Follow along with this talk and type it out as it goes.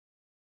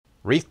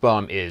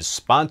ReefBum is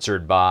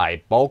sponsored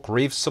by Bulk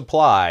Reef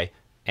Supply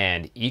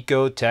and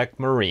Ecotech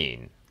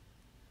Marine.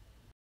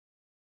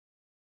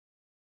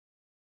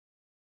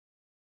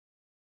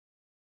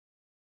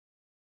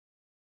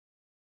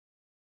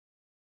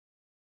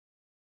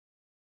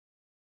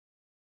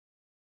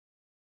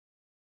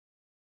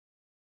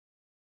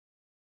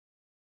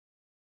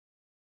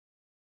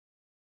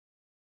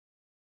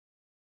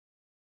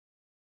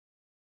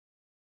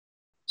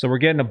 So we're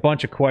getting a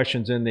bunch of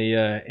questions in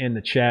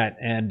the chat,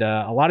 and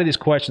a lot of these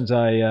questions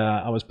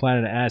I was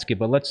planning to ask you,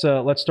 but let's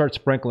start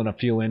sprinkling a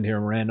few in here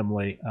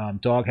randomly.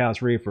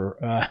 Doghouse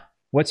Reefer,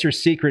 what's your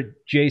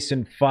secret,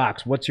 Jason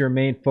Fox? What's your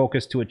main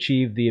focus to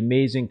achieve the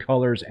amazing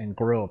colors and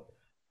growth?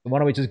 Why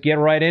don't we just get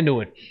right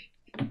into it?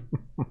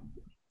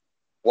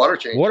 Water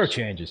changes. Water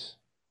changes.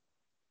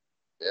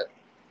 Yeah.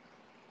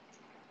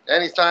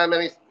 Anytime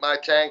my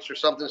tanks or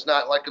something's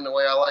not liking the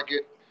way I like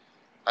it,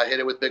 I hit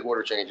it with big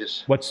water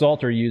changes. What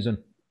salt are you using?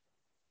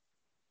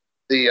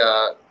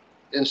 The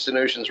Instant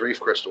Oceans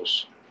Reef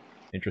Crystals.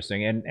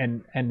 Interesting.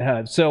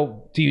 And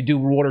so do you do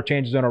water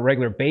changes on a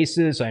regular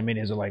basis? I mean,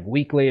 is it like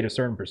weekly at a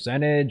certain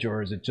percentage,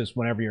 or is it just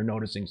whenever you're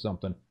noticing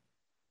something?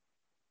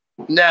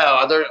 No,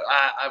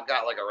 I've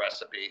got like a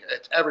recipe.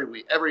 It's every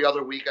week. Every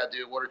other week I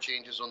do water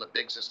changes on the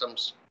big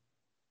systems.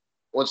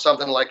 On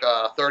something like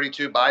a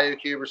 32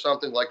 BioCube or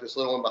something, like this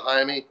little one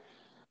behind me,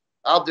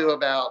 I'll do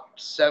about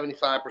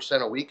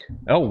 75% a week.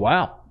 Oh,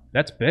 wow.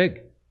 That's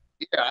big.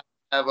 Yeah.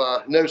 I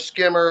have no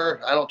skimmer.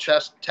 I don't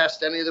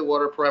test any of the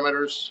water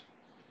parameters.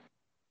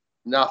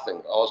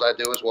 Nothing. All I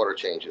do is water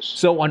changes.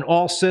 So on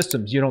all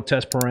systems, you don't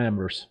test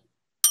parameters?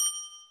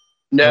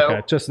 No.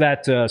 Okay, just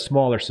that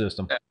smaller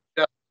system.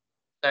 No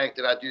tank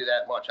did I do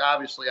that much.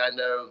 Obviously, I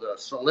know the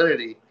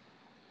salinity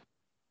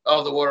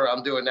of the water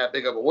I'm doing that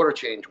big of a water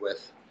change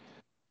with.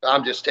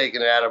 I'm just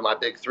taking it out of my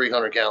big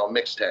 300-gallon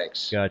mixed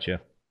tanks.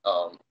 Gotcha.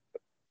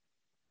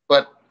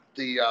 But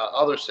the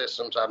other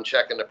systems, I'm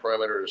checking the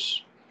parameters.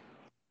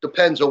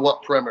 Depends on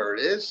what perimeter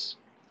it is,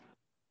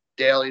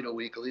 daily to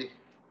weekly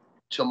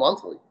to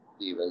monthly,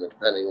 even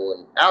depending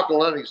on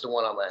alkalinity is the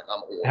one I'm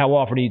on. How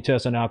often do you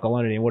test on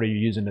alkalinity, and what are you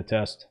using to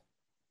test?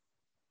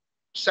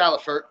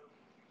 Salifert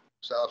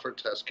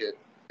test kit,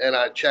 and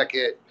I check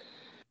it.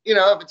 You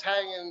know, if it's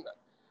hanging,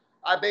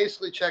 I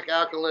basically check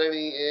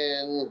alkalinity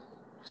in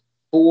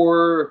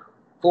four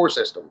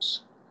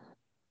systems,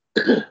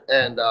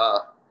 and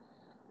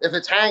if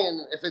it's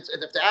hanging, if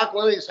the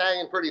alkalinity is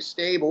hanging pretty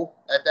stable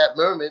at that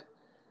moment,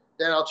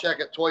 then I'll check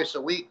it twice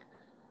a week.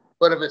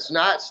 But if it's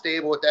not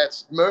stable at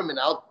that moment,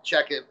 I'll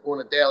check it on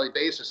a daily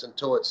basis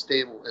until it's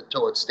stable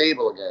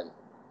again.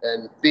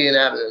 And being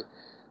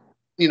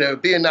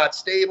being not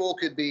stable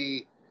could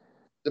be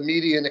the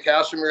media in the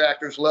calcium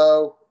reactor's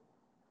low,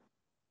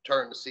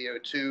 turn the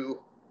CO2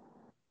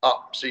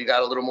 up. So you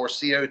got a little more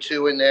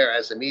CO2 in there.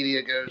 As the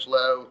media goes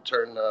low,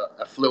 turn the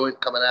effluent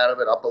coming out of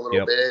it up a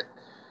little bit.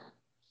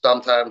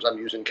 Sometimes I'm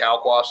using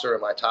Kalkwasser in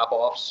my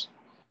top-offs.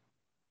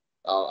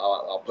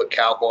 I'll put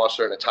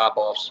Kalkwasser in the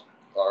top-offs,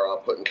 or I'll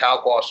put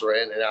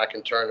Kalkwasser in, and I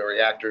can turn the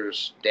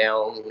reactors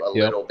down a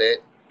little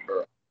bit,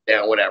 or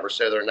down whatever,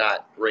 so they're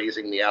not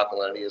raising the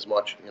alkalinity as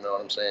much. You know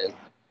what I'm saying?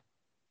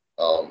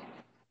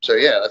 So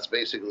yeah, that's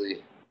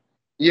basically,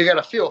 you got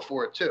to feel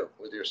for it too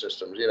with your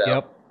systems, you know.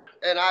 Yep.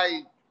 And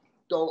I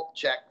don't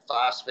check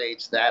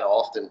phosphates that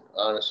often,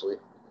 honestly.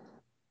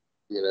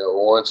 You know,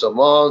 once a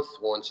month,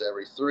 once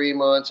every 3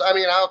 months. I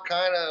mean, I'll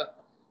kind of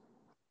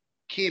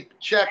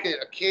check it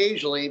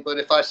occasionally, but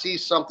if I see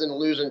something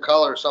losing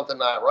color, something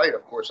not right,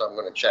 of course I'm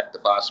going to check the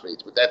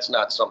phosphates. But that's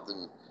not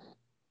something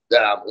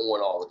that I'm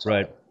on all the time.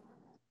 Right.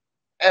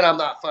 And I'm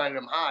not finding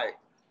them high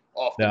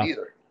often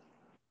either.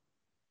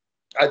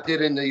 I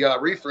did in the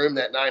reef room,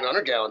 that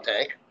 900-gallon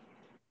tank.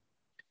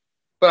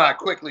 But I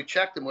quickly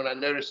checked them when I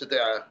noticed that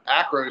the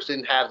acros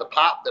didn't have the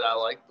pop that I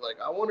liked. Like,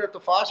 I wonder if the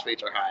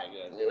phosphates are high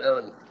again, you know?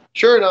 And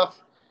sure enough,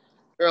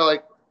 they're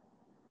like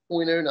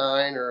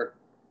 0.09 or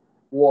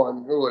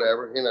 1 or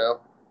whatever, you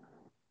know.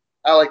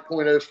 I like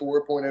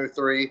 0.04,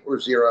 0.03, or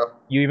 0.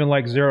 You even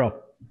like 0?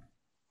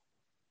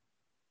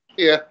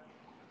 Yeah,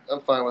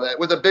 I'm fine with that.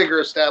 With a bigger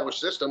established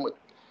system with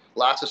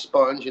lots of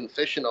sponge and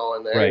fish and all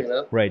in there, right, you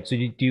know. Right. So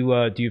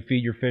do you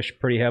feed your fish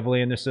pretty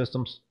heavily in the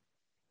systems?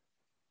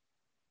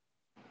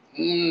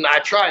 I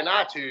try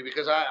not to,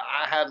 because I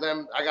have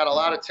them. I got a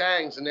lot of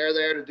tangs, and they're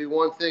there to do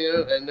one thing,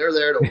 and they're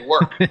there to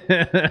work.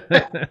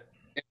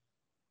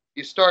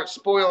 You start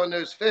spoiling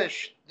those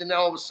fish, then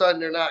all of a sudden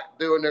they're not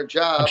doing their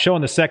job. I'm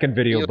showing the second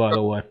video, by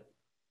the way.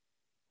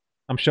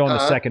 I'm showing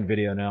the second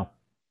video now.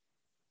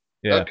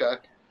 Yeah. Okay.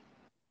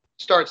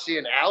 Start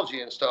seeing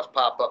algae and stuff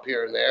pop up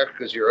here and there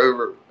because you're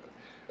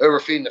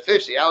overfeeding the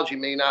fish. The algae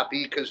may not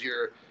be because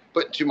you're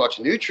putting too much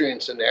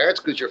nutrients in there. It's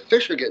because your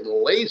fish are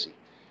getting lazy.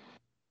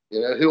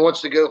 You know, who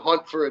wants to go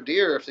hunt for a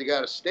deer if they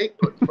got a steak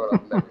put in front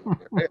of them?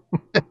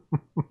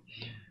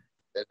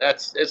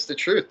 It's the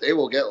truth. They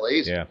will get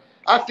lazy. Yeah.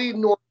 I feed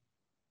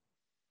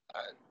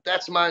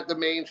that's the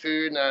main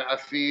food, and I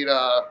feed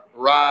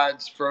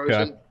rods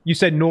frozen. Okay. You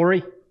said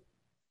nori?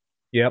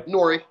 Yep.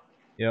 Nori.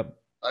 Yep.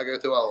 I go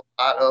through a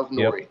lot of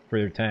nori. Yep, for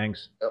your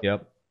tanks.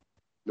 Yep.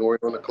 Nori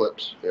on the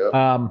clips.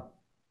 Yep.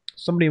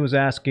 Somebody was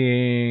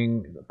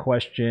asking a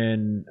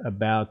question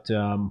about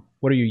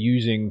what are you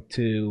using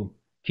to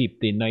keep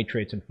the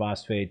nitrates and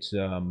phosphates,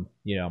 you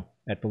know,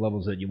 at the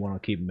levels that you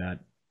want to keep them at.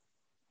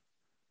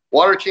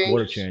 Water changes.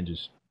 Water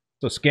changes.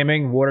 So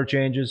skimming, water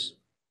changes.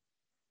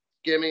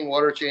 Skimming,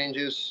 water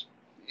changes.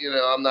 You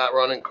know, I'm not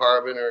running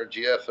carbon or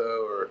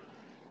GFO or.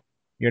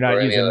 You're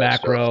not using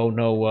macro,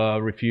 no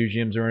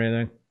refugiums or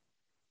anything.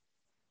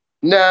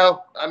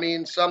 No, I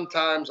mean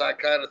sometimes I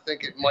kind of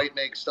think it might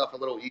make stuff a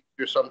little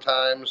easier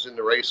sometimes in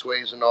the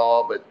raceways and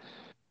all,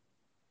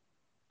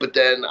 but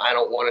then I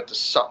don't want it to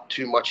suck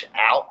too much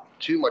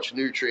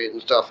nutrient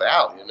and stuff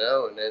out, you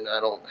know, and then I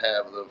don't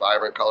have the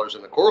vibrant colors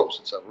in the corals.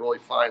 It's a really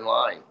fine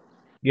line.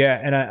 Yeah,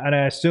 and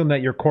I assume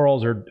that your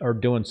corals are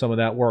doing some of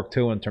that work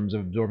too in terms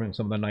of absorbing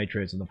some of the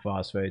nitrates and the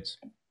phosphates.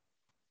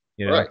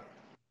 You know? Right.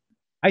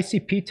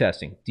 ICP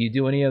testing. Do you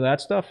do any of that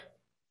stuff?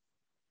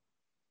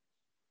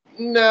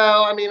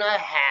 No, I mean I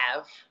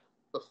have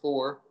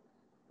before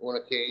on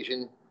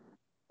occasion.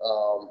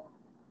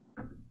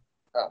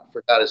 I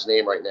forgot his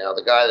name right now.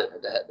 The guy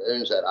that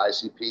owns that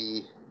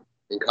ICP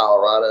in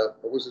Colorado.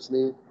 What was his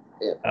name?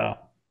 Yeah. Oh.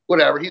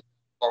 Whatever. He's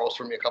corals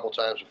for me a couple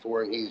times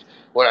before, and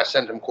when I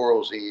sent him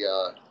corals, he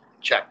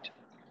checked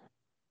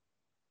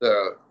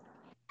the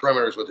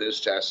perimeters with his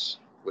tests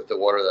with the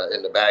water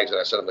in the bags that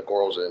I sent him the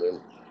corals in,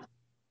 and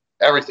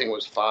everything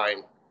was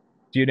fine.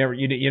 So you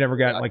never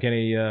got like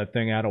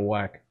anything out of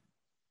whack?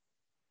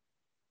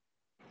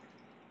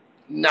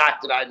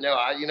 Not that I know.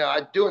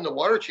 I doing the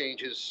water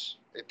changes.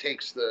 It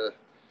takes the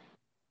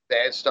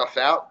bad stuff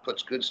out,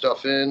 puts good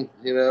stuff in.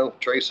 You know,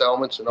 trace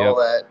elements and all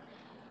that.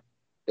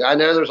 Yeah, I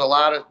know there's a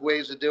lot of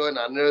ways to do it, and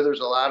I know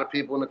there's a lot of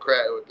people in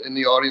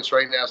the audience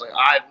right now. It's like,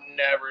 I've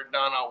never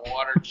done a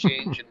water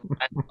change,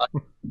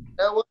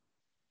 and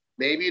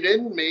maybe you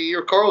didn't. Maybe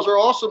your corals are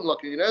awesome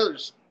looking. You know,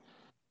 there's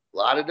a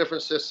lot of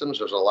different systems.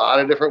 There's a lot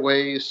of different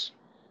ways.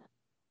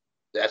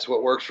 That's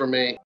what works for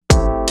me.